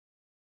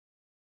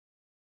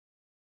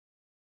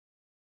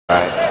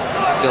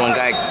Dylan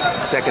Geick,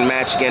 second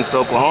match against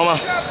Oklahoma.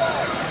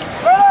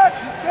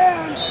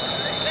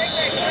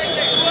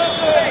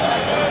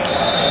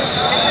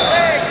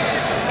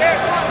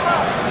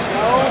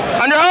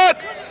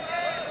 Underhook!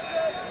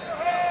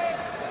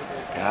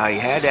 Ah, he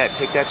had that.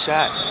 Take that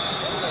shot.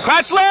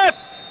 Crotch lift!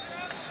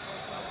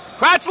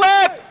 Crotch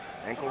lift!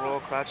 Ankle roll,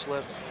 crotch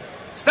lift.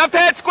 Stuffed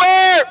head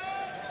square!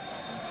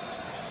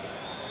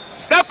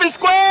 Stuff and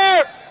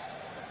square!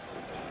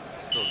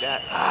 Still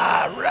got,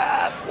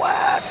 rough,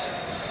 what?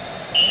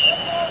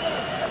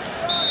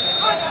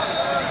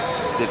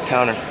 It's a good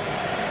counter.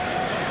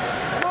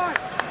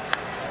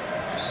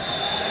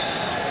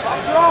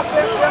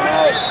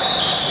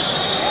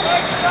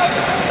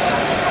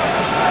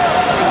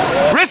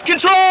 Wrist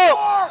control!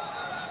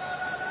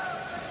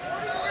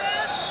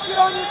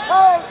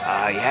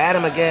 He had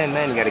him again,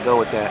 man. You got to go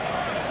with that.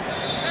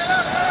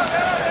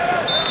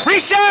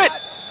 Reset!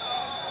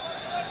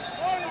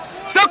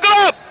 Circle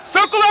up!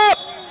 Circle up!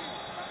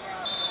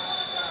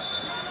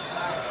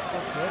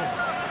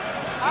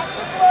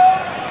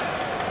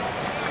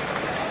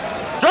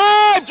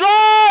 Drive!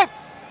 Drive!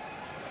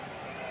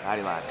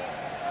 Body lock.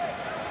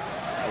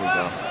 There we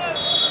go.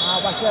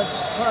 Watch that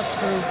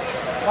corkscrew.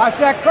 Watch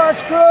that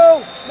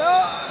corkscrew! No!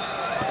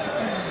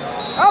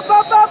 Up,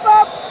 up, up,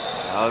 up!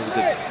 That was a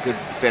good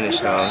finish,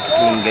 though.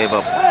 He gave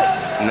up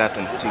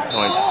nothing. 2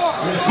 points.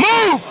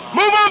 Move!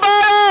 Move on by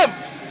him!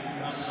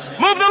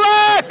 Move the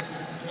leg!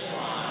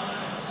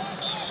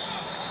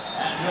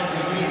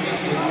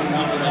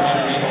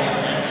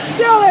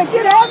 Dylan,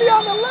 get heavy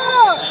on the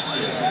left!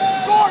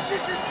 Score,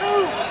 get your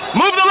 2!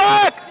 Move the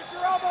leg! Get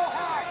your elbow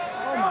high!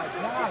 Oh my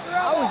gosh,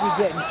 how is he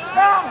getting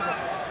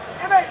pounded?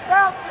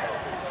 Bounce it!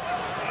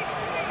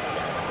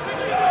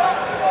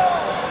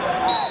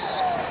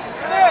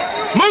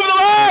 Move the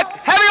leg!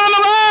 Heavy on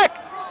the leg!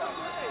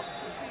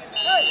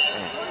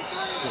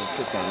 Man,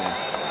 sit down there.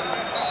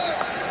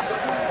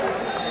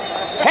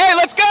 Hey,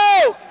 let's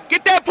go!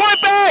 Get that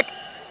point back!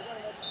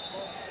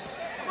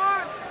 Come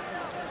on!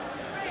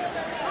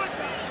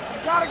 You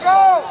gotta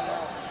go!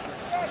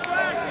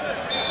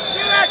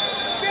 Get it!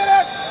 Get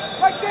it!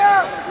 Right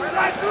there!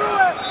 Right through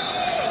it!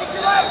 Get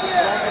your leg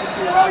in!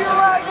 Throw your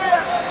leg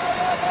in!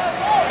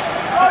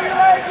 Throw your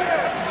leg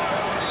in!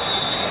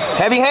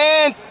 Heavy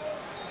hands!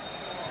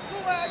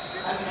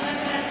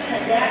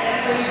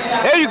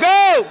 There you go!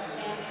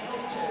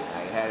 I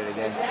had it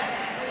again.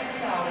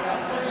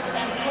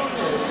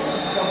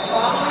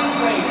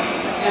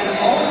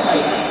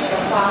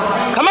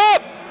 Come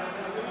up!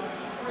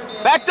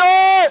 Back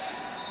door!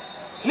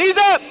 Knees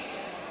up!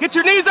 Get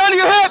your knees under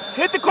your hips!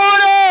 Hit the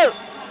corner!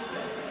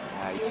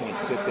 You can't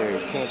sit there.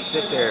 You can't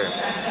sit there.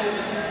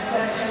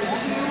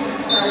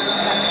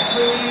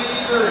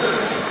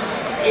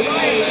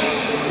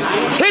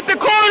 Hit the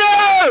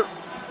corner!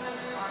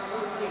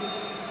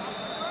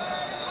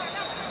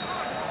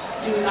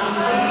 Do not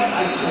leave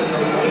until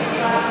your weight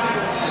class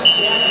has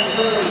been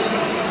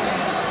released.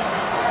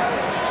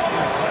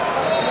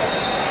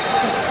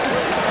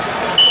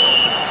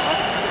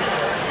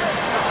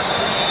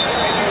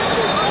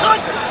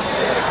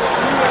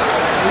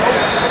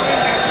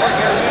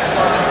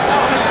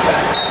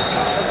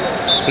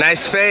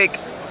 Nice fake.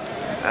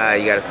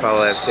 You got to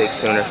follow that fake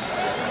sooner.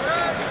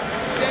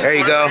 There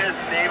you go.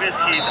 Davis,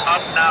 he's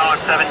up now on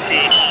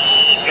 17.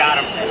 Got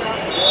him.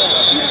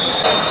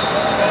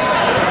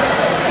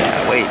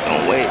 Wait,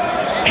 don't wait.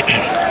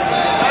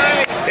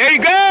 There you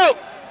go!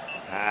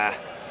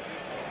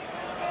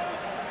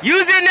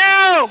 Use it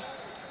now!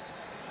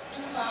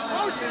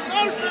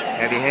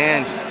 Heavy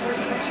hands.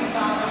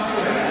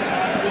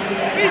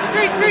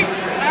 Feet!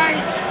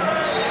 Nice!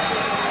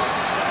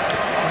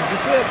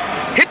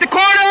 Hit the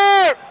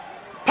corner!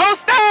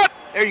 Post up!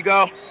 There you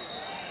go.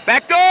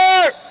 Back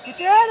door! Get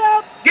your head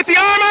up! Get the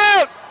arm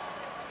out!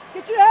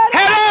 Get your head up!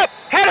 Head up!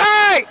 Head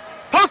high!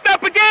 Post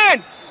up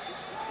again!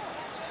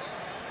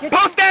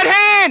 Post that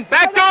hand!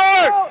 Back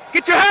door!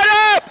 Get your head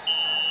up!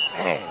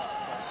 Man,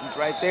 he's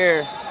right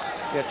there. You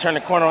gotta turn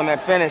the corner on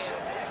that finish.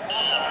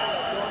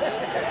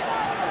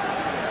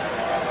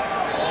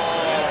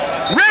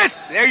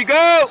 Wrist! There you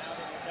go!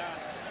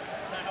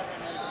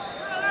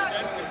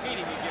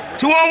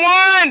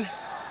 2-on-1!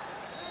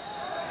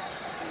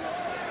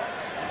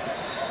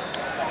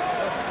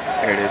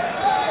 There it is.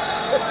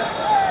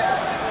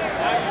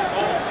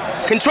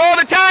 Control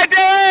the tie,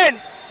 Dylan!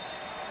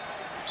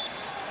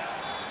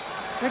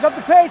 Pick up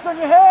the pace on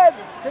your head.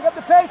 Pick up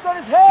the pace on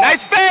his head.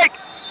 Nice fake!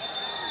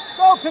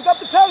 Go, pick up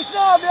the pace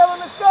now, Dylan.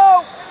 Let's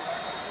go.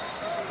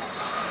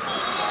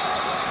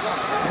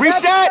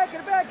 Reset!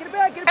 Get it back, get it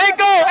back, get it back.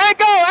 Ankle,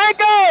 ankle,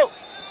 ankle!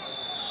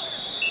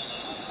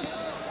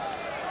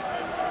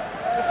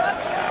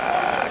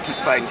 Keep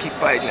fighting, keep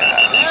fighting.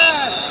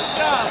 Yes, good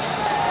job.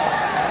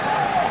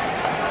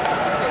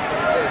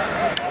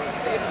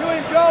 Do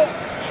him, Joe.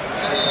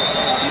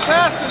 Keep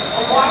passing.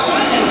 A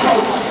Washington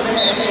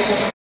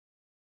coach.